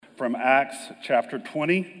from Acts chapter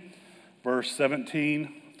 20, verse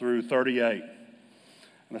 17 through 38.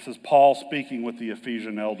 And this is Paul speaking with the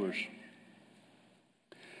Ephesian elders.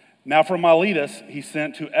 Now from Miletus he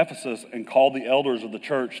sent to Ephesus and called the elders of the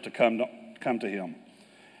church to come to him.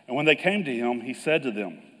 And when they came to him, he said to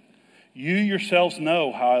them, "You yourselves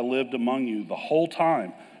know how I lived among you the whole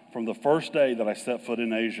time from the first day that I set foot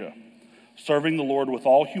in Asia, serving the Lord with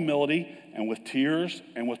all humility and with tears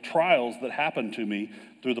and with trials that happened to me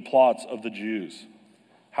through the plots of the Jews.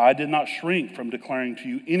 How I did not shrink from declaring to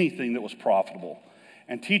you anything that was profitable,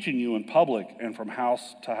 and teaching you in public and from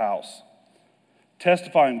house to house,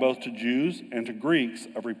 testifying both to Jews and to Greeks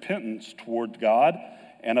of repentance toward God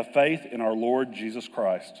and of faith in our Lord Jesus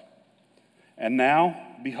Christ. And now,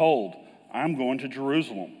 behold, I am going to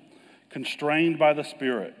Jerusalem, constrained by the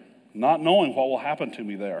Spirit, not knowing what will happen to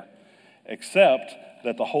me there, except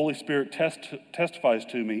that the Holy Spirit testifies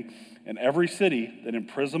to me in every city that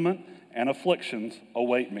imprisonment and afflictions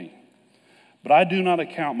await me. But I do not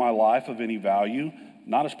account my life of any value,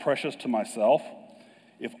 not as precious to myself,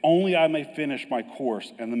 if only I may finish my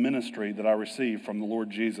course and the ministry that I received from the Lord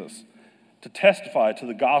Jesus, to testify to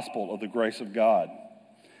the gospel of the grace of God.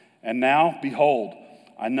 And now, behold,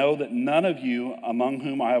 I know that none of you among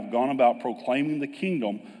whom I have gone about proclaiming the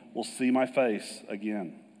kingdom will see my face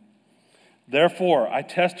again. Therefore, I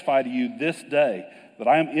testify to you this day that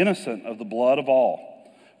I am innocent of the blood of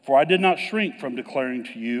all, for I did not shrink from declaring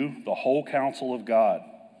to you the whole counsel of God.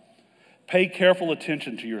 Pay careful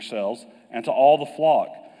attention to yourselves and to all the flock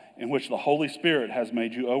in which the Holy Spirit has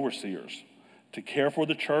made you overseers, to care for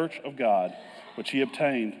the church of God, which he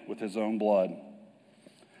obtained with his own blood.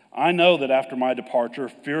 I know that after my departure,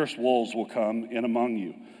 fierce wolves will come in among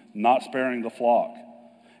you, not sparing the flock.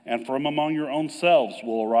 And from among your own selves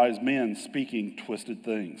will arise men speaking twisted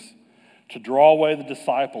things, to draw away the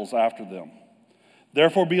disciples after them.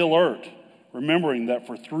 Therefore be alert, remembering that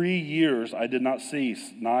for 3 years I did not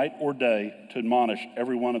cease night or day to admonish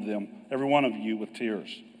every one of you with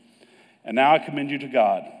tears. And now I commend you to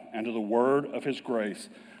God and to the word of his grace,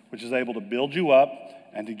 which is able to build you up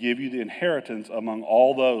and to give you the inheritance among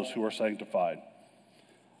all those who are sanctified.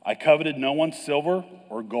 I coveted no one's silver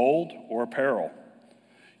or gold or apparel.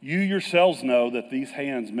 You yourselves know that these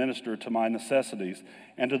hands ministered to my necessities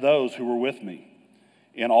and to those who were with me.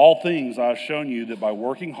 In all things I have shown you that by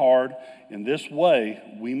working hard in this way,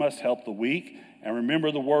 we must help the weak and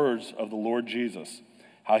remember the words of the Lord Jesus,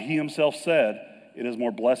 how he himself said, "It is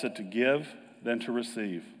more blessed to give than to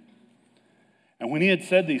receive." And when he had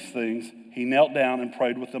said these things, he knelt down and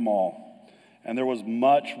prayed with them all. And there was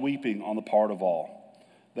much weeping on the part of all.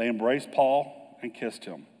 They embraced Paul and kissed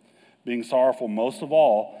him, being sorrowful most of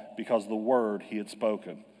all because of the word he had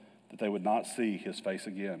spoken, that they would not see his face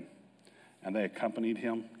again. And they accompanied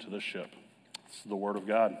him to the ship. This is the word of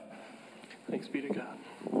God. Thanks be to God.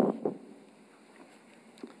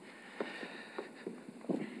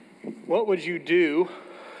 What would you do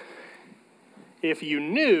if you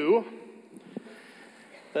knew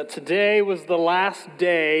that today was the last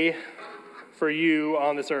day for you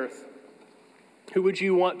on this earth? Who would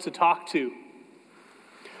you want to talk to?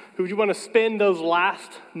 Who would you want to spend those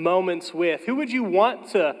last moments with? Who would you want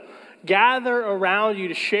to gather around you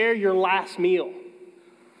to share your last meal?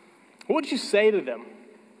 What would you say to them?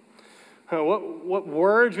 What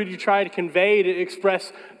words would you try to convey to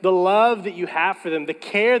express the love that you have for them, the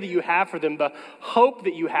care that you have for them, the hope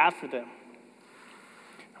that you have for them?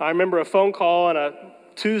 I remember a phone call on a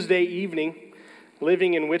Tuesday evening,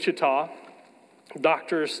 living in Wichita,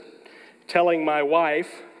 doctors telling my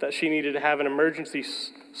wife that she needed to have an emergency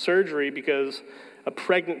surgery because a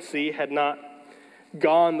pregnancy had not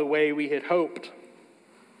gone the way we had hoped.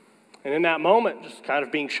 And in that moment, just kind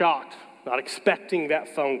of being shocked, not expecting that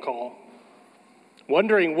phone call,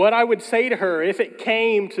 wondering what I would say to her if it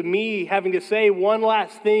came to me having to say one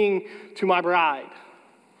last thing to my bride.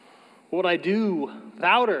 What would I do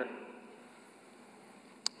without her?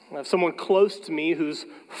 I have someone close to me whose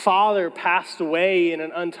father passed away in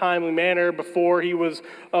an untimely manner before he was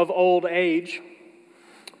of old age.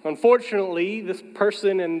 Unfortunately, this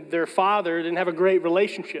person and their father didn't have a great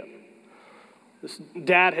relationship. This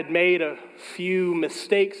dad had made a few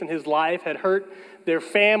mistakes in his life, had hurt their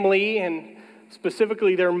family and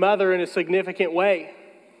specifically their mother in a significant way.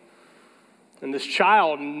 And this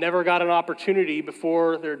child never got an opportunity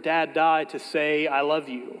before their dad died to say, "I love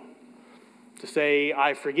you," to say,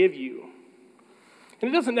 "I forgive you." And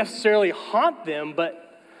it doesn't necessarily haunt them,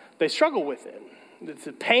 but they struggle with it. It's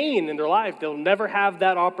a pain in their life. They'll never have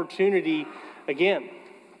that opportunity again.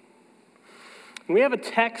 And we have a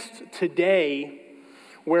text today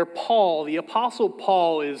where Paul, the Apostle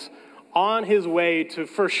Paul, is on his way to,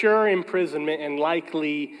 for sure, imprisonment and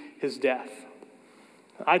likely his death.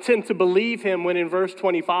 I tend to believe him when in verse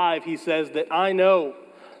 25 he says that I know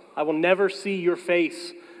I will never see your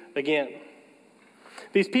face again.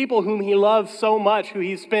 These people whom he loves so much, who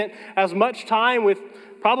he's spent as much time with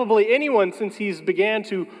probably anyone since he's began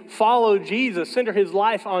to follow Jesus, center his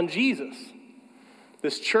life on Jesus.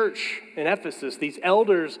 This church in Ephesus, these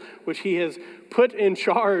elders which he has put in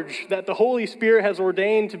charge, that the Holy Spirit has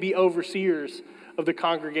ordained to be overseers of the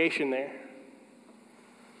congregation there.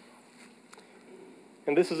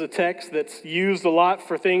 And this is a text that's used a lot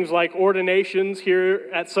for things like ordinations here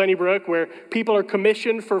at Sunnybrook, where people are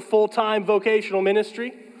commissioned for full-time vocational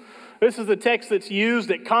ministry. This is a text that's used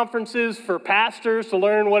at conferences for pastors to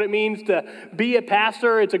learn what it means to be a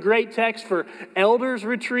pastor. It's a great text for elders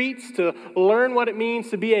retreats to learn what it means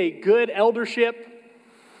to be a good eldership.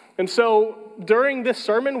 And so during this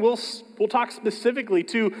sermon, we'll talk specifically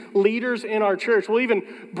to leaders in our church. We'll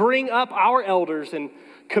even bring up our elders and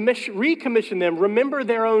recommission them, remember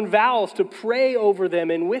their own vows, to pray over them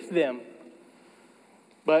and with them.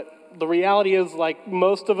 But the reality is, like,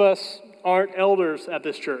 most of us aren't elders at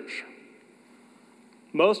this church.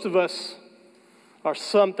 Most of us are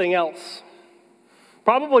something else.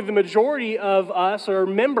 Probably the majority of us are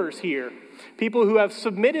members here, people who have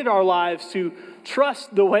submitted our lives to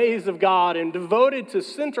trust the ways of God and devoted to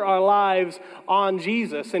center our lives on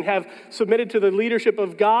Jesus, and have submitted to the leadership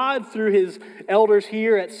of God through his elders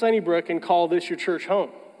here at Sunnybrook and call this your church home.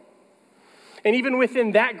 And even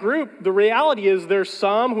within that group, the reality is there's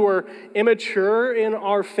some who are immature in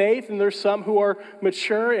our faith and there's some who are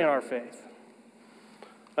mature in our faith.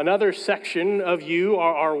 Another section of you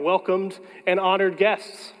are welcomed and honored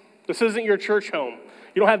guests. This isn't your church home.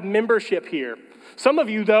 You don't have membership here. Some of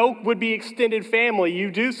you, though, would be extended family. You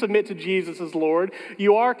do submit to Jesus as Lord.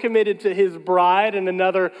 You are committed to his bride and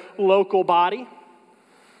another local body.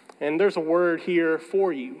 And there's a word here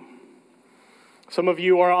for you. Some of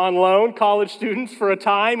you are on loan, college students, for a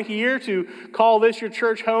time here to call this your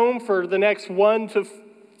church home for the next 1 to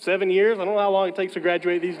 7 years. I don't know how long it takes to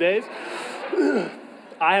graduate these days.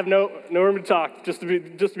 I have no room to talk, just to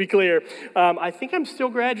be clear. I think I'm still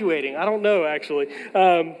graduating. I don't know, actually.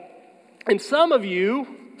 And some of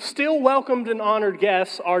you, still welcomed and honored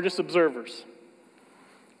guests, are just observers,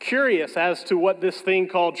 curious as to what this thing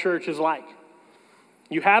called church is like.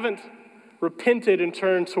 You haven't repented and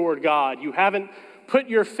turned toward God. You haven't put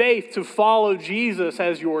your faith to follow Jesus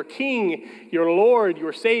as your King, your Lord,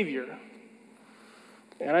 your Savior.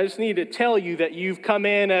 And I just need to tell you that you've come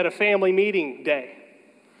in at a family meeting day.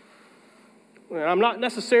 And I'm not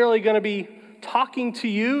necessarily going to be talking to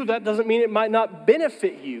you. That doesn't mean it might not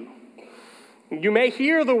benefit you. You may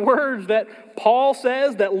hear the words that Paul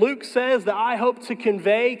says, that Luke says, that I hope to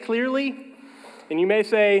convey clearly, and you may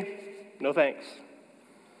say, no thanks.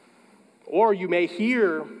 Or you may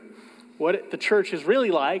hear what the church is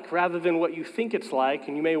really like rather than what you think it's like,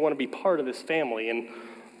 and you may want to be part of this family, and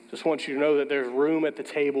just want you to know that there's room at the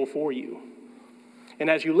table for you. And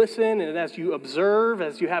as you listen and as you observe,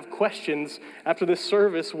 as you have questions after this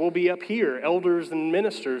service, we'll be up here, elders and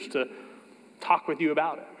ministers, to talk with you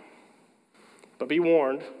about it. But be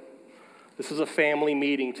warned, this is a family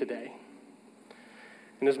meeting today.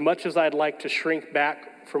 And as much as I'd like to shrink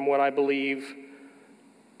back from what I believe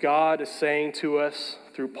God is saying to us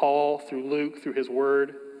through Paul, through Luke, through his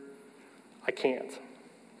word, I can't.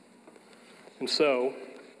 And so,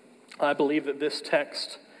 I believe that this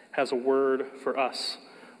text has a word for us,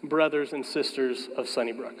 brothers and sisters of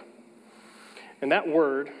Sunnybrook. And that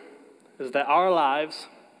word is that our lives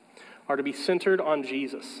are to be centered on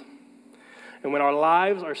Jesus. And when our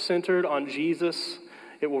lives are centered on Jesus,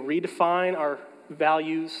 it will redefine our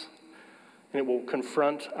values and it will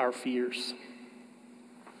confront our fears.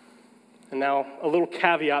 And now, a little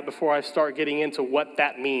caveat before I start getting into what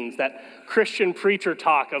that means, that Christian preacher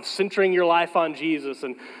talk of centering your life on Jesus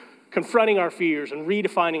and confronting our fears and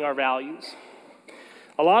redefining our values.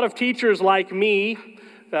 A lot of teachers like me,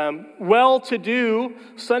 well-to-do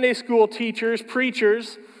Sunday school teachers,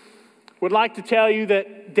 preachers, would like to tell you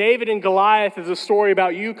that David and Goliath is a story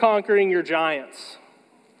about you conquering your giants.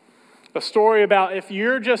 A story about if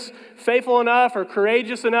you're just faithful enough or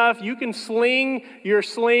courageous enough, you can sling your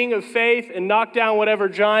sling of faith and knock down whatever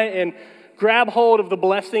giant and grab hold of the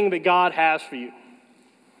blessing that God has for you.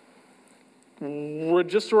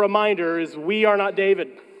 Just a reminder is we are not David.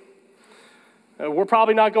 We're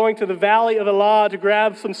probably not going to the valley of Elah to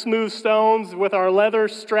grab some smooth stones with our leather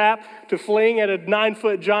strap to fling at a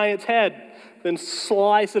 9-foot giant's head, then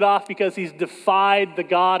slice it off because he's defied the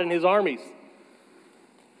God and his armies.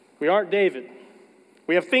 We aren't David.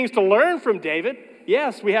 We have things to learn from David.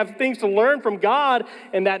 Yes, we have things to learn from God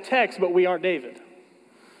in that text, but we aren't David.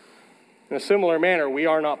 In a similar manner, we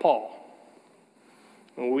are not Paul.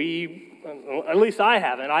 At least I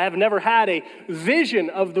haven't. I have never had a vision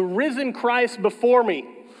of the risen Christ before me,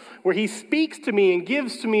 where he speaks to me and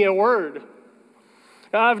gives to me a word.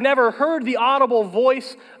 I've never heard the audible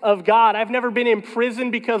voice of God. I've never been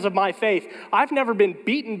imprisoned because of my faith. I've never been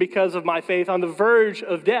beaten because of my faith on the verge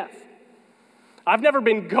of death. I've never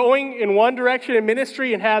been going in one direction in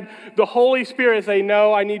ministry and had the Holy Spirit say,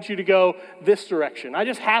 no, I need you to go this direction. I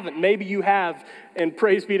just haven't. Maybe you have, and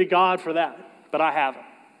praise be to God for that, but I haven't.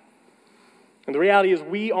 And the reality is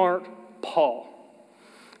we aren't Paul.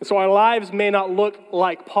 And so our lives may not look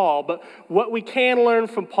like Paul, but what we can learn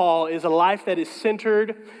from Paul is a life that is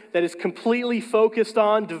centered, that is completely focused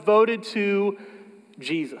on, devoted to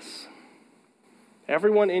Jesus.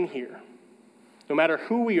 Everyone in here, no matter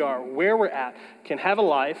who we are, where we're at, can have a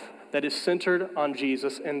life that is centered on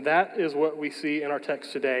Jesus, and that is what we see in our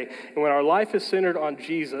text today. And when our life is centered on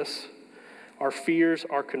Jesus, our fears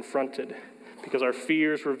are confronted, because our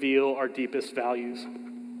fears reveal our deepest values.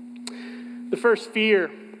 The first fear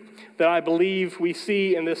that I believe we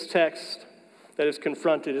see in this text that is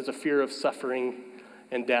confronted is a fear of suffering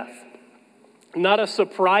and death. Not a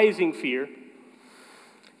surprising fear,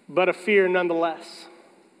 but a fear nonetheless.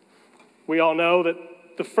 We all know that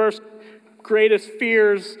the first greatest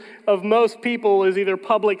fears of most people is either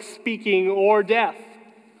public speaking or death.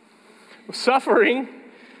 Suffering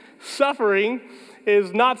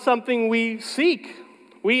is not something we seek.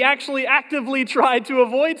 We actually actively try to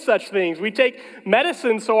avoid such things. We take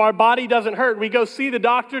medicine so our body doesn't hurt. We go see the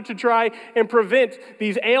doctor to try and prevent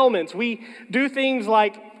these ailments. We do things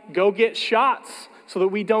like go get shots so that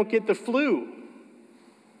we don't get the flu,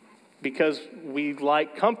 because we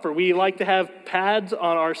like comfort. We like to have pads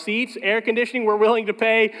on our seats, air conditioning. We're willing to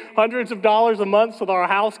pay hundreds of dollars a month so that our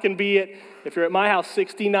house can be at, if you're at my house,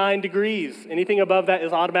 69 degrees. Anything above that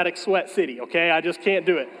is automatic sweat city, okay? I just can't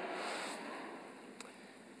do it.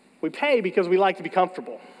 We pay because we like to be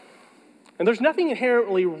comfortable. And there's nothing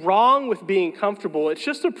inherently wrong with being comfortable. It's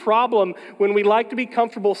just a problem when we like to be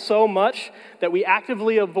comfortable so much that we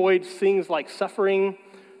actively avoid things like suffering,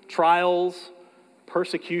 trials,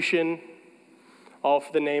 persecution, all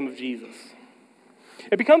for the name of Jesus.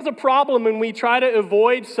 It becomes a problem when we try to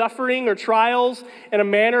avoid suffering or trials in a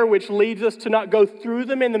manner which leads us to not go through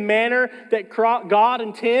them in the manner that God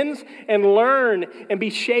intends and learn and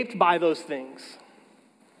be shaped by those things.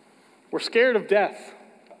 We're scared of death,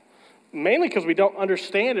 mainly because we don't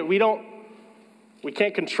understand it. We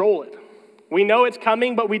can't control it. We know it's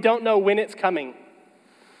coming, but we don't know when it's coming.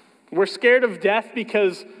 We're scared of death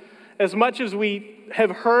because as much as we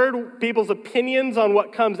have heard people's opinions on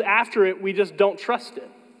what comes after it, we just don't trust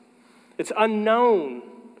it. It's unknown.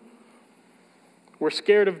 We're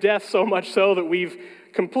scared of death so much so that we've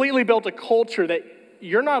completely built a culture that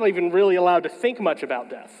you're not even really allowed to think much about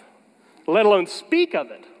death, let alone speak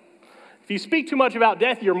of it. If you speak too much about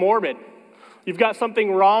death, you're morbid. You've got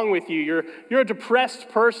something wrong with you. You're a depressed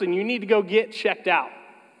person. You need to go get checked out.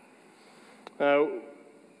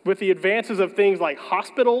 With the advances of things like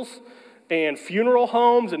hospitals and funeral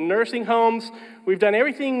homes and nursing homes, we've done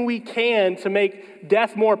everything we can to make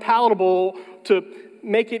death more palatable, to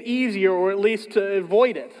make it easier, or at least to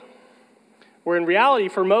avoid it. Where in reality,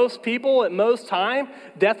 for most people, at most time,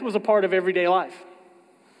 death was a part of everyday life.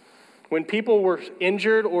 When people were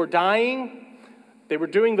injured or dying, they were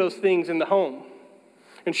doing those things in the home.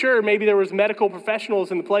 And sure, maybe there was medical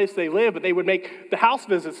professionals in the place they lived, but they would make the house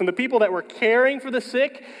visits, and the people that were caring for the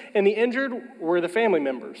sick and the injured were the family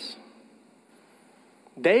members.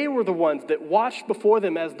 They were the ones that watched before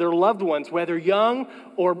them as their loved ones, whether young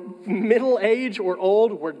or middle age or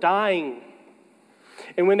old, were dying.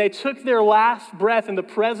 And when they took their last breath in the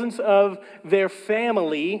presence of their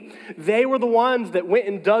family, they were the ones that went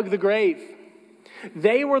and dug the grave.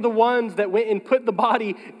 They were the ones that went and put the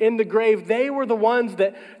body in the grave. They were the ones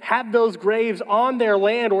that had those graves on their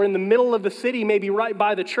land or in the middle of the city, maybe right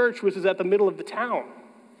by the church, which is at the middle of the town.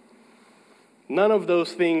 None of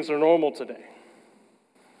those things are normal today.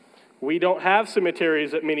 We don't have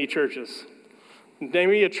cemeteries at many churches.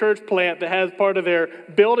 Maybe a church plant that has part of their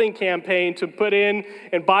building campaign to put in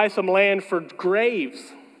and buy some land for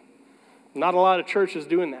graves. Not a lot of churches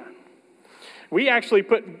doing that. We actually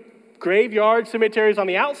put graveyard cemeteries on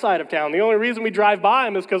the outside of town. The only reason we drive by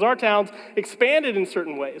them is because our town's expanded in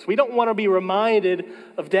certain ways. We don't want to be reminded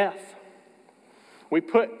of death. We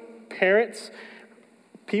put parents,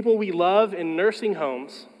 people we love in nursing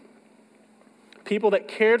homes, people that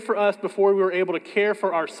cared for us before we were able to care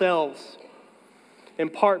for ourselves, in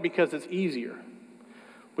part because it's easier.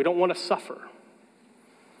 We don't want to suffer.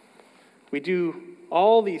 We do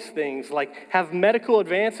all these things, like have medical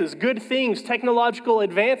advances, good things, technological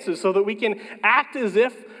advances, so that we can act as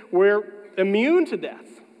if we're immune to death.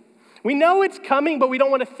 We know it's coming, but we don't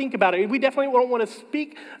want to think about it. We definitely don't want to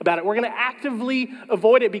speak about it. We're going to actively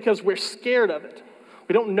avoid it because we're scared of it.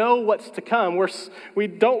 We don't know what's to come. We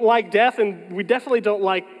don't like death, and we definitely don't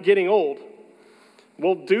like getting old.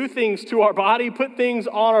 We'll do things to our body, put things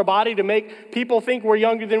on our body to make people think we're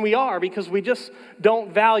younger than we are because we just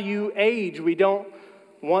don't value age. We don't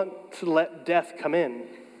want to let death come in.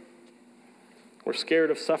 We're scared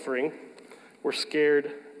of suffering. We're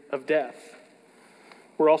scared of death.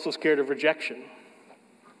 We're also scared of rejection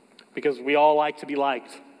because we all like to be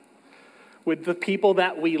liked. With the people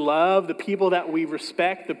that we love, the people that we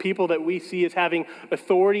respect, the people that we see as having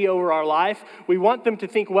authority over our life, we want them to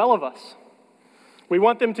think well of us. We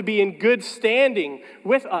want them to be in good standing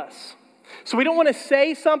with us. So we don't want to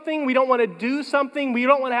say something, we don't want to do something, we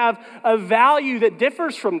don't want to have a value that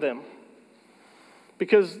differs from them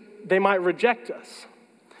because they might reject us.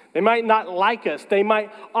 They might not like us. They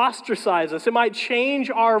might ostracize us. It might change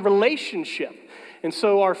our relationship. And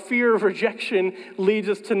so our fear of rejection leads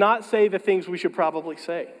us to not say the things we should probably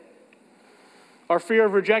say. Our fear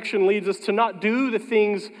of rejection leads us to not do the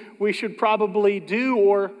things we should probably do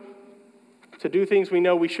or to do things we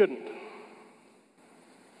know we shouldn't.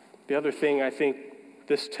 The other thing I think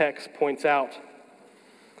this text points out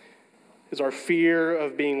is our fear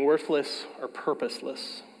of being worthless or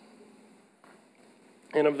purposeless.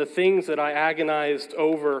 And of the things that I agonized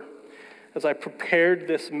over as I prepared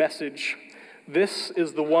this message, this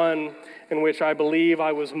is the one in which I believe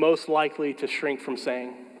I was most likely to shrink from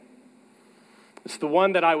saying. It's the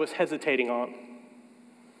one that I was hesitating on.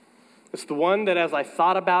 It's the one that as I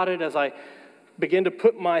thought about it, as I began to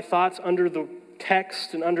put my thoughts under the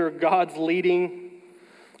text and under God's leading,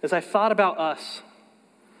 as I thought about us,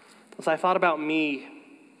 as I thought about me,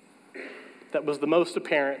 that was the most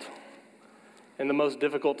apparent and the most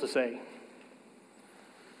difficult to say.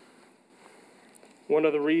 One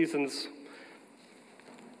of the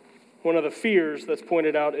fears that's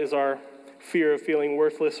pointed out is our fear of feeling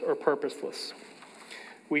worthless or purposeless.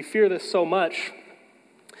 We fear this so much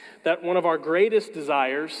that one of our greatest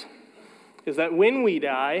desires is that when we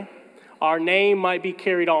die, our name might be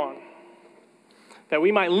carried on, that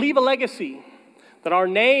we might leave a legacy, that our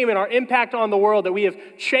name and our impact on the world, that we have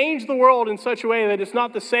changed the world in such a way that it's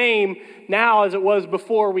not the same now as it was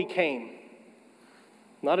before we came.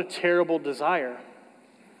 Not a terrible desire,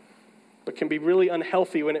 but can be really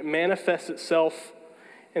unhealthy when it manifests itself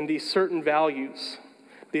in these certain values,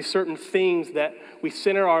 these certain things that we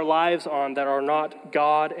center our lives on that are not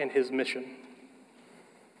God and His mission.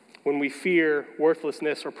 When we fear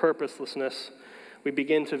worthlessness or purposelessness, we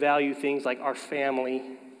begin to value things like our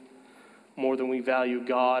family more than we value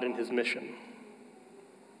God and His mission.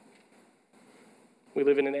 We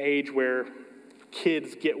live in an age where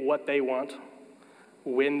kids get what they want,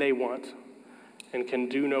 when they want, and can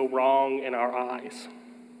do no wrong in our eyes.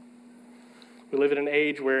 We live in an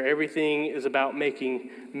age where everything is about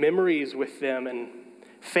making memories with them, and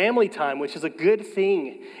family time, which is a good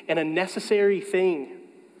thing and a necessary thing,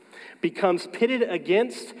 becomes pitted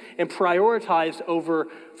against and prioritized over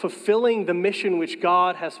fulfilling the mission which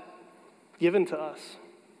God has given to us.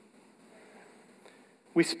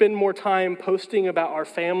 We spend more time posting about our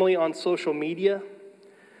family on social media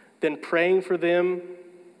than praying for them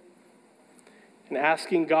and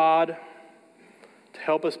asking God to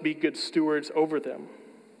help us be good stewards over them.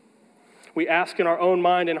 We ask in our own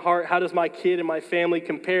mind and heart, how does my kid and my family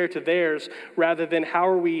compare to theirs, rather than how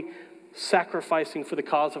are we sacrificing for the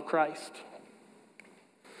cause of Christ?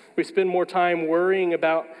 We spend more time worrying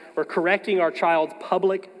about or correcting our child's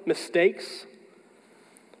public mistakes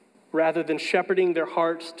rather than shepherding their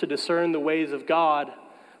hearts to discern the ways of God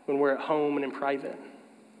when we're at home and in private.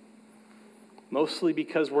 Mostly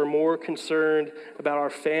because we're more concerned about our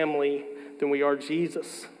family than we are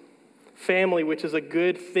Jesus. Family, which is a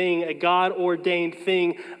good thing, a God-ordained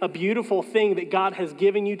thing, a beautiful thing that God has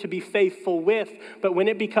given you to be faithful with. But when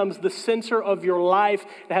it becomes the center of your life,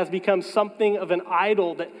 it has become something of an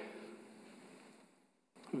idol that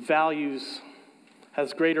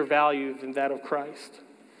has greater value than that of Christ.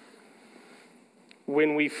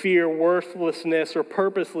 When we fear worthlessness or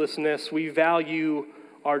purposelessness, we value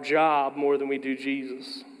our job more than we do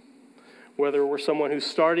Jesus. Whether we're someone who's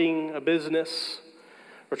starting a business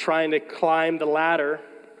or trying to climb the ladder,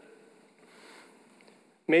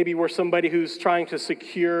 maybe we're somebody who's trying to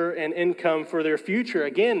secure an income for their future.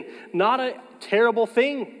 Again, not a terrible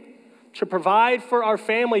thing to provide for our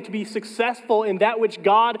family, to be successful in that which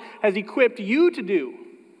God has equipped you to do.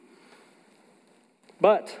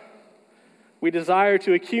 But We desire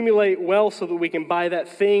to accumulate wealth so that we can buy that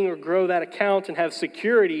thing or grow that account and have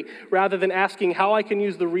security, rather than asking how I can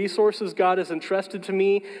use the resources God has entrusted to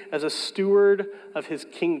me as a steward of his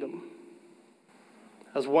kingdom,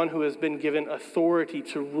 as one who has been given authority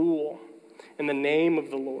to rule in the name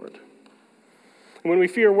of the Lord. And when we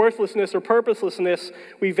fear worthlessness or purposelessness,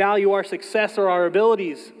 we value our success or our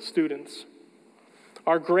abilities, students.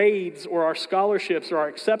 Our grades or our scholarships or our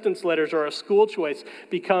acceptance letters or our school choice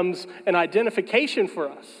becomes an identification for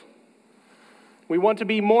us. We want to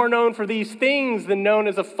be more known for these things than known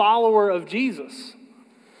as a follower of Jesus.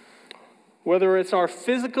 Whether it's our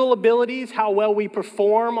physical abilities, how well we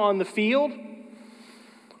perform on the field,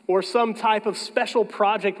 or some type of special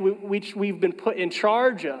project which we've been put in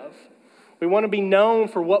charge of. We want to be known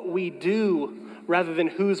for what we do rather than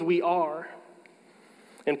whose we are.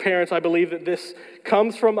 And parents, I believe that this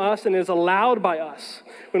comes from us and is allowed by us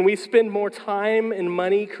when we spend more time and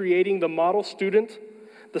money creating the model student,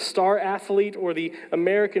 the star athlete, or the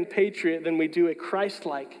American patriot than we do a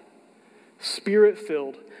Christ-like,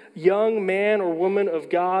 Spirit-filled, young man or woman of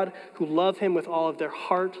God who love him with all of their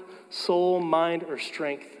heart, soul, mind, or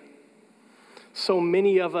strength. So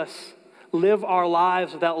many of us live our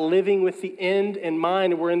lives without living with the end in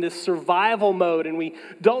mind. We're in this survival mode, and we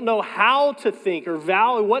don't know how to think or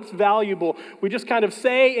value what's valuable. We just kind of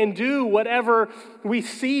say and do whatever we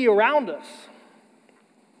see around us.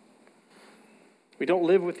 We don't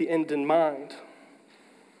live with the end in mind.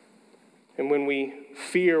 And when we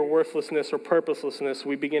fear worthlessness or purposelessness,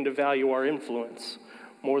 we begin to value our influence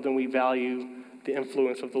more than we value the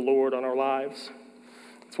influence of the Lord on our lives.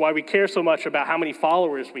 It's why we care so much about how many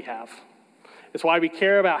followers we have. It's why we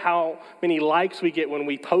care about how many likes we get when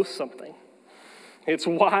we post something. It's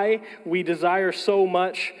why we desire so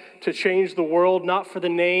much to change the world, not for the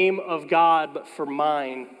name of God, but for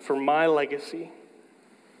my legacy.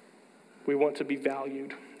 We want to be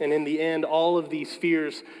valued. And in the end, all of these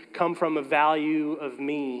fears come from a value of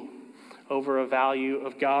me over a value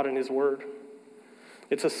of God and his word.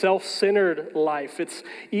 It's a self-centered life. It's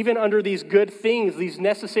even under these good things, these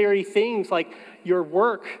necessary things like your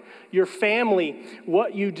work, your family,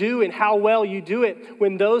 what you do and how well you do it.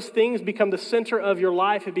 When those things become the center of your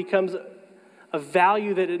life, it becomes a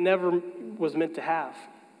value that it never was meant to have.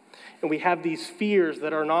 And we have these fears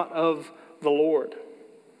that are not of the Lord.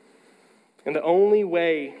 And the only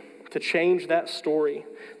way to change that story,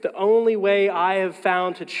 the only way I have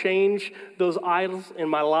found to change those idols in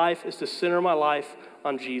my life is to center my life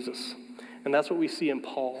on Jesus. And that's what we see in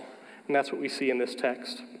Paul, and that's what we see in this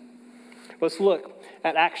text. Let's look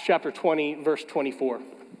at Acts chapter 20, verse 24.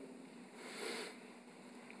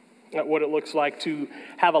 At what it looks like to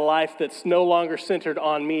have a life that's no longer centered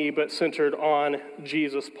on me, but centered on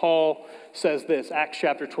Jesus. Paul says this, Acts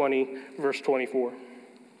chapter 20, verse 24.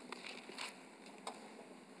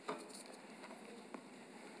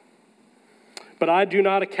 But I do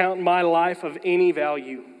not account my life of any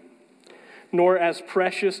value, nor as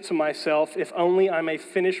precious to myself, if only I may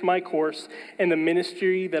finish my course in the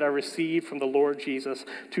ministry that I received from the Lord Jesus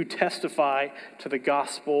to testify to the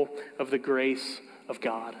gospel of the grace of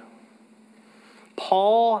God.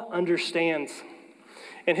 Paul understands,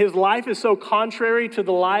 and his life is so contrary to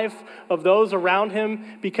the life of those around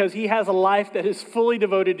him because he has a life that is fully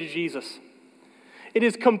devoted to Jesus. It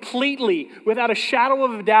is completely, without a shadow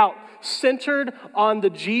of a doubt, centered on the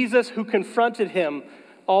Jesus who confronted him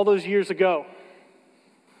all those years ago.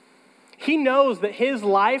 He knows that his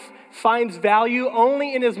life finds value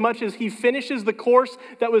only in as much as he finishes the course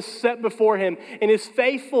that was set before him and is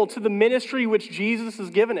faithful to the ministry which Jesus has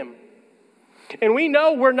given him. And we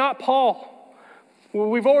know we're not Paul.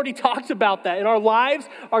 We've already talked about that, and our lives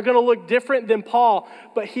are going to look different than Paul.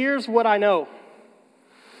 But here's what I know,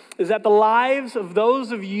 is that the lives of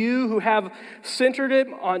those of you who have centered it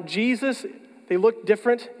on Jesus, they look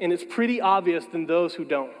different, and it's pretty obvious than those who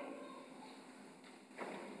don't.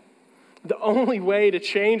 The only way to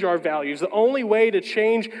change our values, the only way to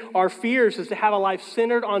change our fears is to have a life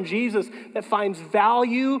centered on Jesus that finds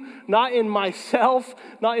value not in myself,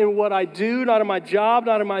 not in what I do, not in my job,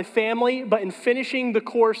 not in my family, but in finishing the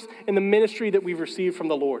course in the ministry that we've received from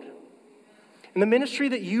the Lord. And the ministry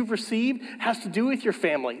that you've received has to do with your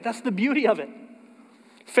family. That's the beauty of it.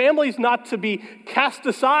 Family's not to be cast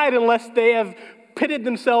aside unless they have pitted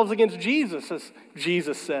themselves against Jesus, as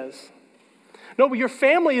Jesus says. No, but your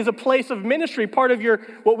family is a place of ministry, part of your,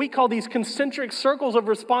 what we call these concentric circles of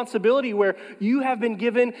responsibility, where you have been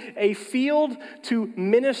given a field to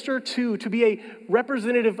minister to be a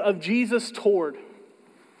representative of Jesus toward.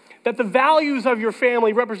 That the values of your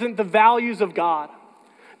family represent the values of God.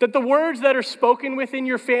 That the words that are spoken within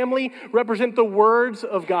your family represent the words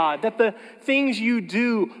of God. That the things you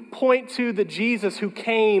do point to the Jesus who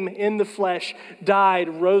came in the flesh, died,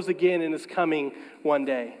 rose again, and is coming one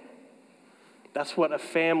day. That's what a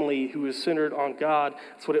family who is centered on God,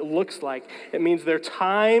 that's what it looks like. It means their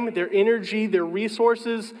time, their energy, their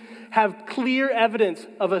resources have clear evidence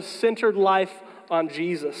of a centered life on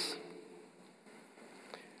Jesus.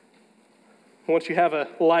 Once you have a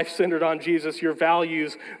life centered on Jesus, your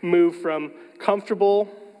values move from comfortable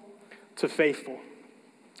to faithful.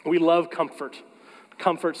 We love comfort.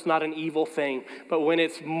 Comfort's not an evil thing, but when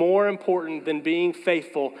it's more important than being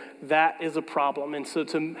faithful, that is a problem. And so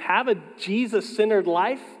to have a Jesus-centered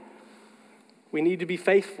life, we need to be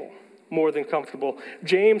faithful more than comfortable.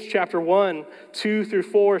 James chapter 1, 2 through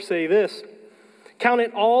 4 say this, "Count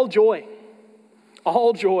it all joy,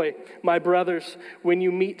 my brothers, when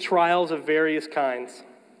you meet trials of various kinds.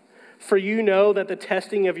 For you know that the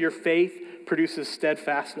testing of your faith produces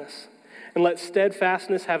steadfastness. And let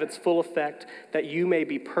steadfastness have its full effect, that you may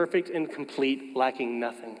be perfect and complete, lacking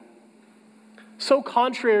nothing." So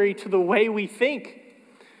contrary to the way we think.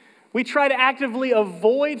 We try to actively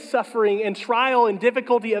avoid suffering and trial and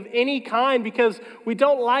difficulty of any kind because we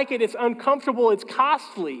don't like it, it's uncomfortable, it's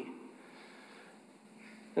costly.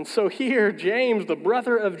 And so here, James, the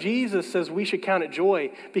brother of Jesus, says we should count it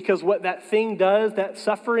joy because what that thing does, that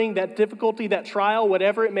suffering, that difficulty, that trial,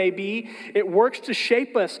 whatever it may be, it works to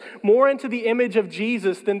shape us more into the image of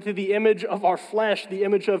Jesus than to the image of our flesh, the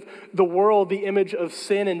image of the world, the image of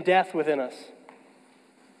sin and death within us.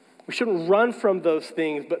 We shouldn't run from those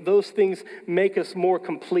things, but those things make us more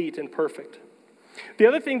complete and perfect. The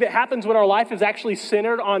other thing that happens when our life is actually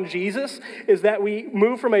centered on Jesus is that we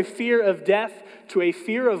move from a fear of death to a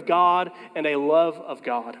fear of God and a love of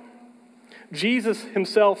God. Jesus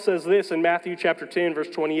himself says this in Matthew chapter 10, verse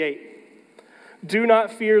 28. "Do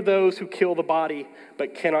not fear those who kill the body,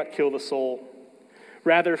 but cannot kill the soul.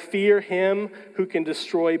 Rather, fear him who can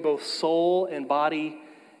destroy both soul and body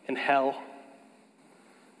in hell."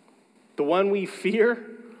 The one we fear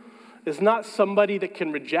is not somebody that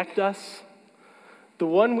can reject us. The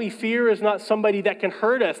one we fear is not somebody that can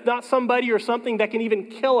hurt us, not somebody or something that can even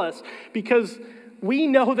kill us, because we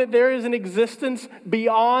know that there is an existence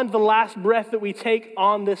beyond the last breath that we take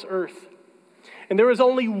on this earth. And there is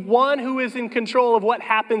only one who is in control of what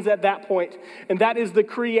happens at that point, and that is the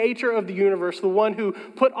creator of the universe, the one who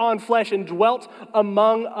put on flesh and dwelt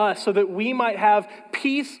among us so that we might have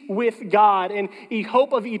peace with God and a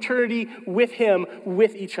hope of eternity with him,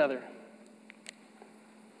 with each other.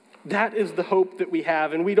 That is the hope that we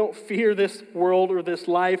have, and we don't fear this world or this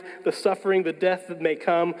life, the suffering, the death that may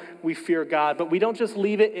come. We fear God, but we don't just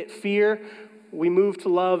leave it at fear. We move to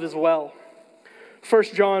love as well.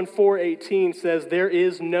 1 John 4:18 says, "There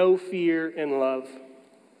is no fear in love.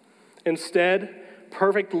 Instead,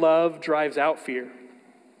 perfect love drives out fear,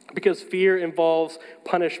 because fear involves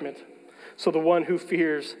punishment. So the one who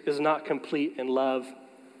fears is not complete in love."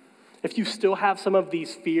 If you still have some of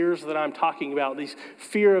these fears that I'm talking about, these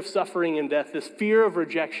fear of suffering and death, this fear of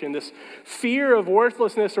rejection, this fear of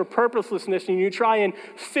worthlessness or purposelessness, and you try and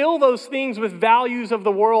fill those things with values of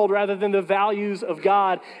the world rather than the values of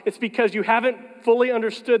God, it's because you haven't fully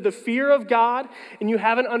understood the fear of God and you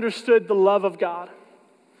haven't understood the love of God.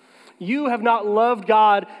 You have not loved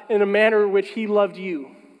God in a manner in which he loved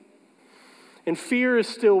you. And fear is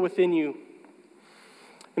still within you.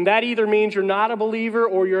 And that either means you're not a believer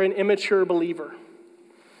or you're an immature believer.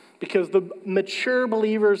 Because the mature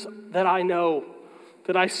believers that I know,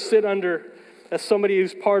 that I sit under as somebody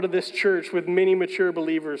who's part of this church with many mature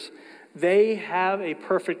believers, they have a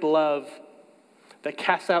perfect love that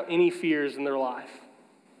casts out any fears in their life.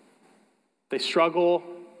 They struggle,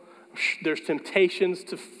 there's temptations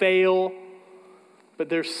to fail, but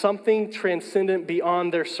there's something transcendent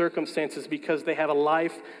beyond their circumstances because they have a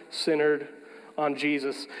life centered on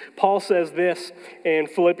Jesus. Paul says this in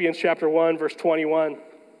Philippians chapter 1, verse 21.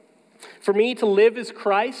 "For me to live is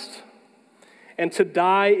Christ, and to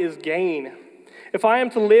die is gain. If I am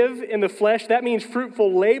to live in the flesh, that means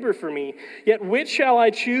fruitful labor for me. Yet which shall I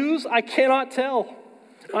choose? I cannot tell.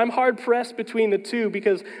 I'm hard pressed between the two,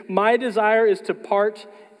 because my desire is to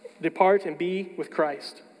depart and be with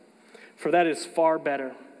Christ. For that is far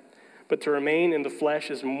better. But to remain in the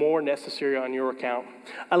flesh is more necessary on your account."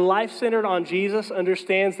 A life centered on Jesus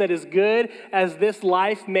understands that as good as this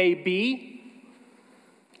life may be,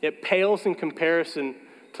 it pales in comparison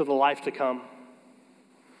to the life to come.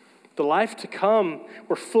 The life to come,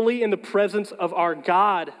 we're fully in the presence of our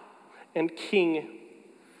God and King.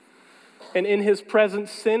 And in his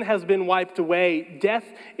presence, sin has been wiped away. Death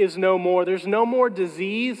is no more. There's no more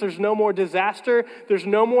disease. There's no more disaster. There's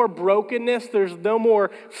no more brokenness. There's no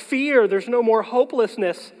more fear. There's no more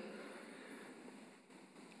hopelessness.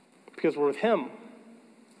 Because we're with him.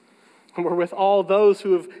 And we're with all those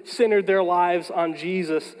who have centered their lives on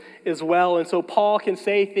Jesus as well. And so Paul can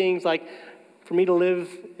say things like, for me to live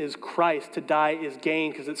is Christ, to die is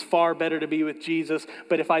gain, because it's far better to be with Jesus.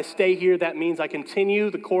 But if I stay here, that means I continue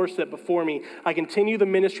the course set before me. I continue the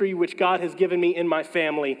ministry which God has given me in my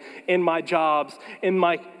family, in my jobs, in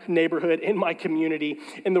my neighborhood, in my community,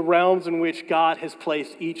 in the realms in which God has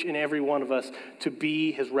placed each and every one of us to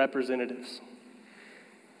be his representatives.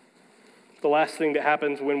 The last thing that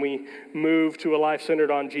happens when we move to a life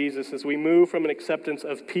centered on Jesus is we move from an acceptance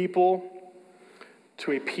of people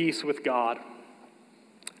to a peace with God.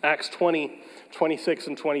 Acts 20, 26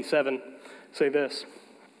 and 27 say this.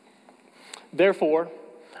 Therefore,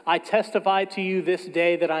 I testify to you this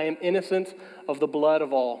day that I am innocent of the blood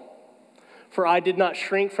of all. For I did not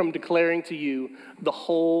shrink from declaring to you the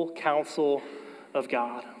whole counsel of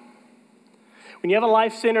God. When you have a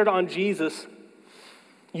life centered on Jesus,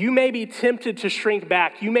 you may be tempted to shrink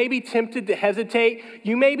back. You may be tempted to hesitate.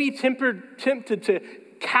 You may be tempted to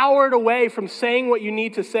cower away from saying what you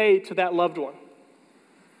need to say to that loved one.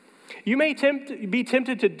 You may be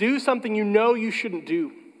tempted to do something you know you shouldn't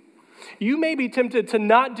do. You may be tempted to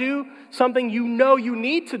not do something you know you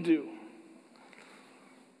need to do.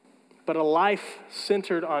 But a life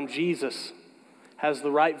centered on Jesus has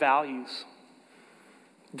the right values,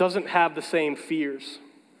 doesn't have the same fears.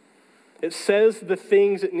 It says the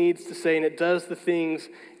things it needs to say, and it does the things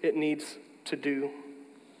it needs to do.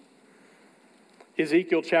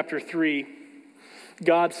 Ezekiel chapter 3,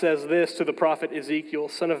 God says this to the prophet Ezekiel,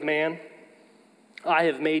 Son of man, I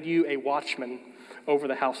have made you a watchman over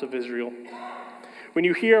the house of Israel. When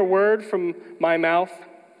you hear a word from my mouth,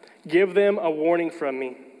 give them a warning from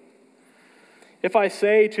me. If I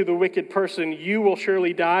say to the wicked person, you will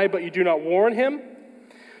surely die, but you do not warn him,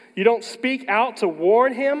 you don't speak out to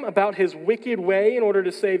warn him about his wicked way in order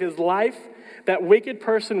to save his life, that wicked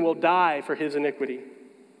person will die for his iniquity.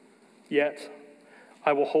 Yet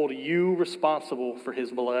I will hold you responsible for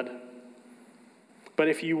his blood. But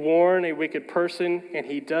if you warn a wicked person and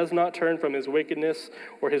he does not turn from his wickedness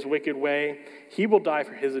or his wicked way, he will die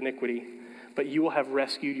for his iniquity, but you will have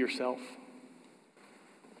rescued yourself.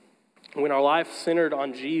 When our life centered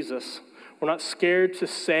on Jesus, we're not scared to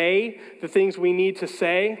say the things we need to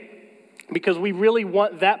say because we really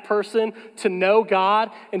want that person to know God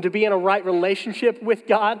and to be in a right relationship with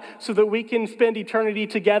God so that we can spend eternity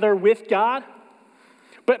together with God.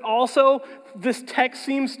 But also, this text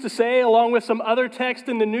seems to say, along with some other texts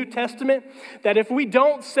in the New Testament, that if we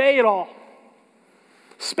don't say it all,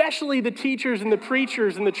 especially the teachers and the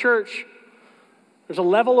preachers in the church, there's a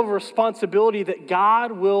level of responsibility that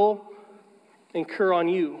God will incur on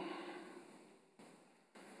you.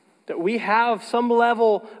 That we have some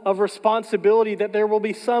level of responsibility, that there will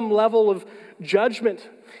be some level of judgment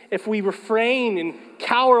if we refrain and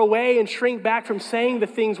cower away and shrink back from saying the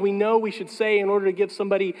things we know we should say in order to give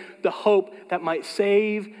somebody the hope that might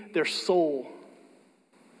save their soul.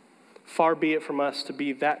 Far be it from us to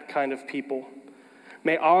be that kind of people.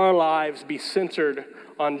 May our lives be centered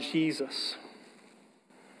on Jesus.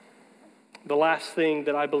 The last thing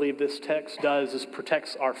that I believe this text does is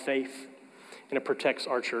protects our faith, and it protects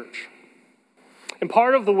our church. And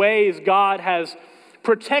part of the ways God has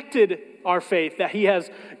protected our faith, that he has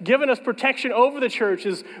given us protection over the church,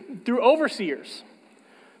 is through overseers.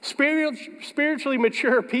 Spiritually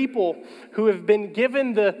mature people who have been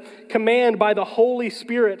given the command by the Holy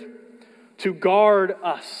Spirit to guard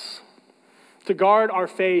us, to guard our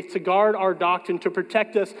faith, to guard our doctrine, to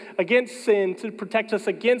protect us against sin, to protect us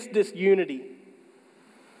against disunity.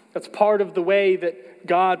 That's part of the way that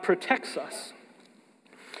God protects us.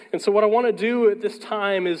 And so what I want to do at this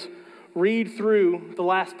time is read through the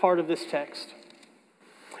last part of this text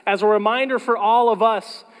as a reminder for all of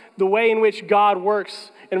us the way in which God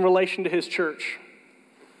works in relation to his church.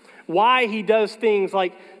 Why he does things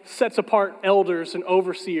like sets apart elders and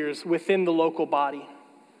overseers within the local body.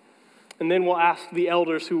 And then we'll ask the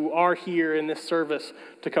elders who are here in this service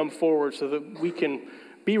to come forward so that we can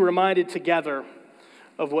be reminded together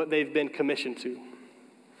of what they've been commissioned to.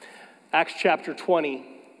 Acts chapter 20,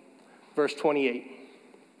 verse 28.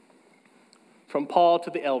 From Paul to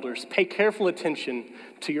the elders, pay careful attention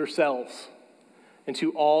to yourselves and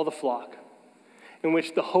to all the flock, in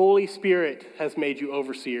which the Holy Spirit has made you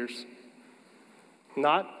overseers.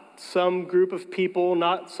 Not some group of people,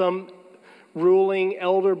 not some ruling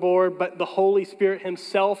elder board, but the Holy Spirit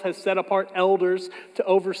himself has set apart elders to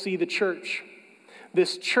oversee the church.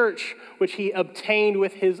 This church which he obtained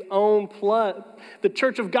with his own blood, the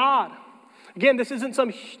church of God. Again, this isn't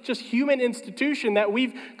some just human institution that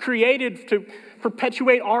we've created to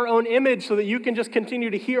perpetuate our own image so that you can just continue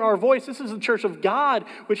to hear our voice. This is the church of God,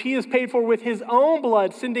 which he has paid for with his own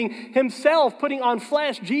blood, sending himself, putting on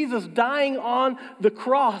flesh, Jesus dying on the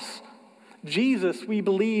cross. Jesus, we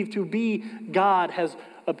believe to be God, has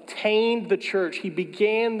obtained the church. He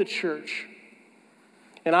began the church.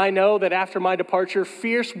 And I know that after my departure,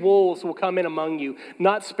 fierce wolves will come in among you,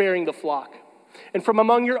 not sparing the flock. And from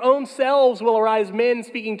among your own selves will arise men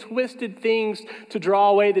speaking twisted things to draw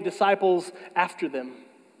away the disciples after them.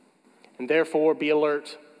 And therefore, be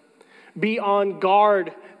alert. Be on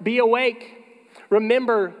guard. Be awake.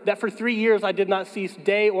 Remember that for 3 years I did not cease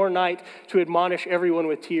day or night to admonish everyone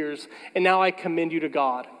with tears. And now I commend you to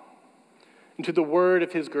God and to the word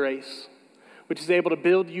of his grace, which is able to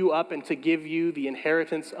build you up and to give you the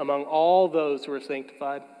inheritance among all those who are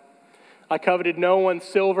sanctified. I coveted no one's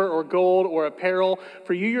silver or gold or apparel,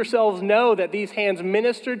 for you yourselves know that these hands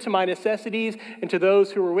ministered to my necessities and to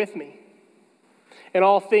those who were with me. In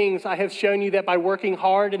all things I have shown you that by working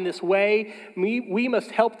hard in this way, we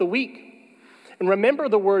must help the weak. And remember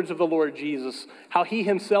the words of the Lord Jesus, how he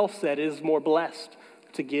himself said, it is more blessed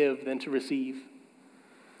to give than to receive.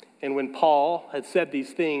 And when Paul had said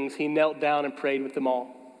these things, he knelt down and prayed with them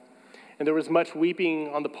all. And there was much weeping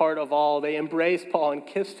on the part of all. They embraced Paul and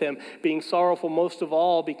kissed him, being sorrowful most of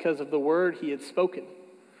all because of the word he had spoken,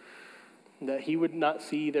 that he would not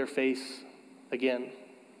see their face again.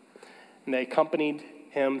 And they accompanied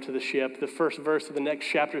him to the ship. The first verse of the next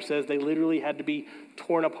chapter says they literally had to be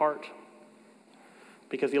torn apart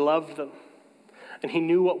because he loved them. And he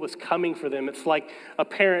knew what was coming for them. It's like a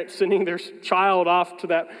parent sending their child off to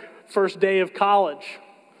that first day of college.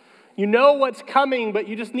 You know what's coming, but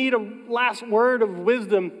you just need a last word of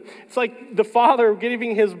wisdom. It's like the father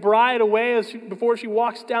giving his bride away before she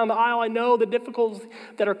walks down the aisle. I know the difficulties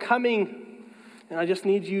that are coming, and I just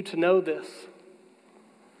need you to know this.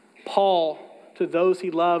 Paul, to those he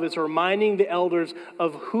loved, is reminding the elders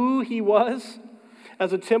of who he was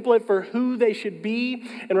as a template for who they should be,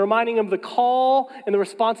 and reminding them of the call and the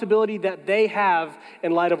responsibility that they have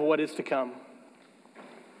in light of what is to come.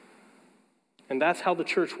 And that's how the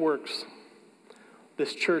church works.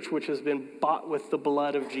 This church, which has been bought with the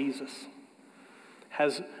blood of Jesus,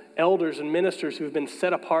 has elders and ministers who have been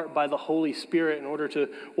set apart by the Holy Spirit in order to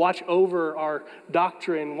watch over our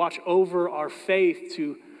doctrine, watch over our faith,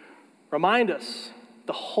 to remind us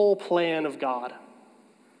the whole plan of God.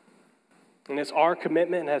 And it's our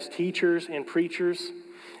commitment as teachers and preachers,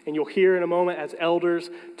 and you'll hear in a moment as elders,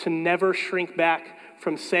 to never shrink back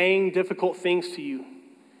from saying difficult things to you.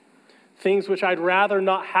 Things which I'd rather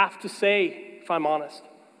not have to say, if I'm honest.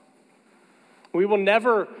 We will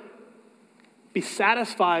never be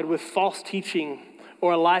satisfied with false teaching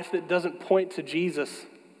or a life that doesn't point to Jesus.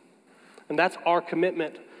 And that's our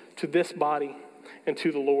commitment to this body and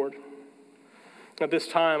to the Lord. At this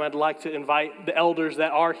time, I'd like to invite the elders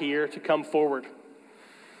that are here to come forward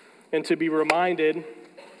and to be reminded,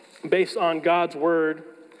 based on God's word,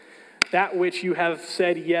 that which you have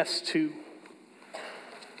said yes to.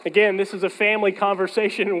 Again, this is a family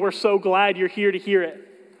conversation, and we're so glad you're here to hear it.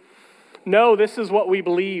 No, this is what we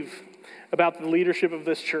believe about the leadership of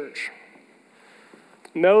this church.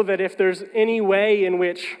 Know that if there's any way in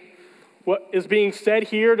which what is being said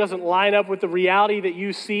here doesn't line up with the reality that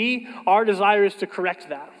you see, our desire is to correct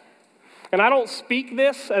that. And I don't speak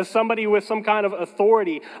this as somebody with some kind of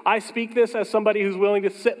authority. I speak this as somebody who's willing to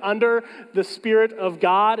sit under the Spirit of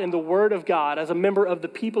God and the Word of God as a member of the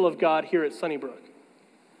people of God here at Sunnybrook.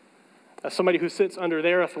 As somebody who sits under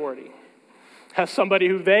their authority. As somebody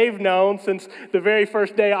who they've known since the very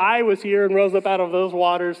first day I was here and rose up out of those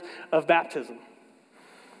waters of baptism.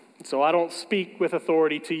 And so I don't speak with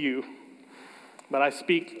authority to you, but I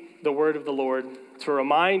speak the word of the Lord to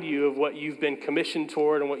remind you of what you've been commissioned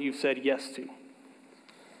toward and what you've said yes to.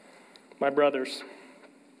 My brothers,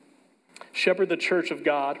 shepherd the church of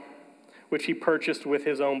God, which he purchased with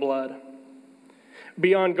his own blood.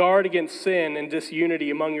 Be on guard against sin and disunity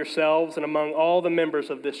among yourselves and among all the members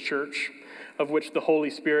of this church, of which the Holy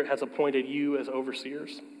Spirit has appointed you as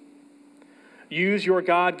overseers. Use your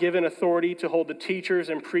God-given authority to hold the teachers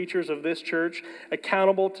and preachers of this church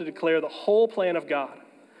accountable to declare the whole plan of God,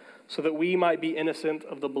 so that we might be innocent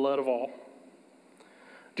of the blood of all.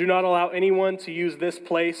 Do not allow anyone to use this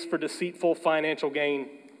place for deceitful financial gain.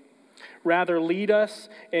 Rather, lead us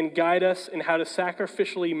and guide us in how to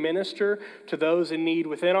sacrificially minister to those in need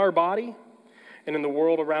within our body and in the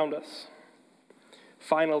world around us.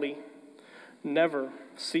 Finally, never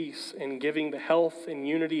cease in giving the health and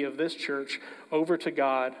unity of this church over to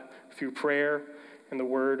God through prayer and the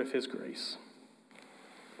word of his grace.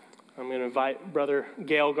 I'm going to invite Brother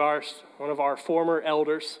Gail Garst, one of our former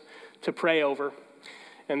elders, to pray over.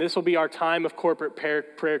 And this will be our time of corporate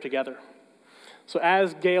prayer together. So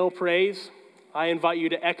as Gail prays, I invite you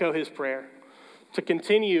to echo his prayer, to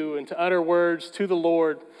continue and to utter words to the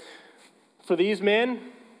Lord for these men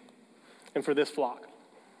and for this flock.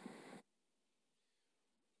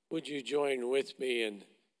 Would you join with me in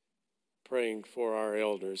praying for our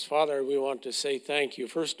elders? Father, we want to say thank you,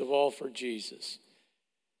 first of all, for Jesus,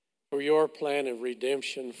 for your plan of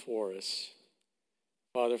redemption for us.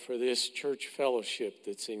 Father, for this church fellowship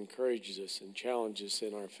that's encouraged us and challenged us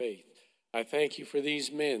in our faith. I thank you for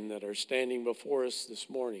these men that are standing before us this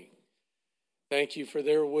morning. Thank you for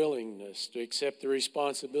their willingness to accept the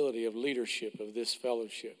responsibility of leadership of this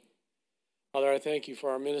fellowship. Father, I thank you for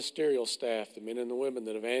our ministerial staff, the men and the women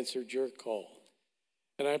that have answered your call.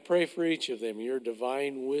 And I pray for each of them your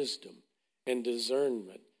divine wisdom and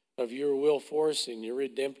discernment of your will for us and your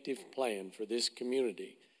redemptive plan for this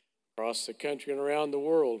community across the country and around the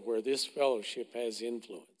world where this fellowship has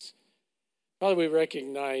influence. Father, we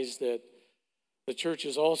recognize that the church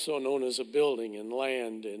is also known as a building and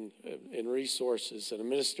land and resources and a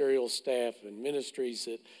ministerial staff and ministries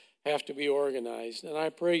that have to be organized. And I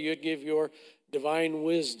pray you'd give your divine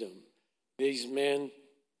wisdom, these men,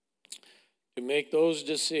 to make those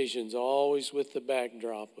decisions always with the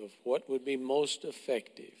backdrop of what would be most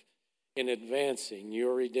effective in advancing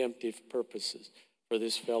your redemptive purposes for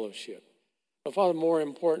this fellowship. But Father, more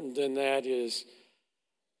important than that is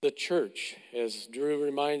the church, as Drew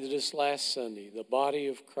reminded us last Sunday, the body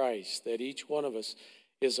of Christ that each one of us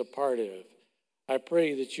is a part of. I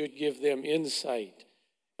pray that you'd give them insight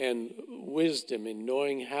and wisdom in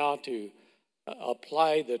knowing how to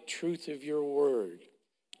apply the truth of your word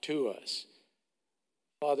to us.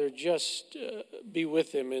 Father, just be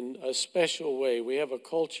with them in a special way. We have a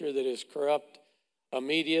culture that is corrupt, a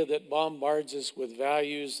media that bombards us with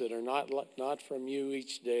values that are not from you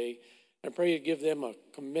each day. I pray you give them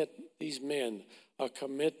these men a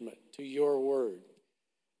commitment to your word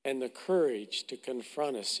and the courage to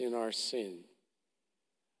confront us in our sin.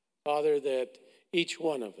 Father, that each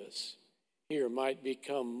one of us here might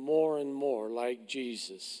become more and more like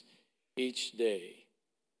Jesus each day.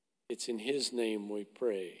 It's in his name we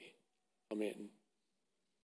pray. Amen.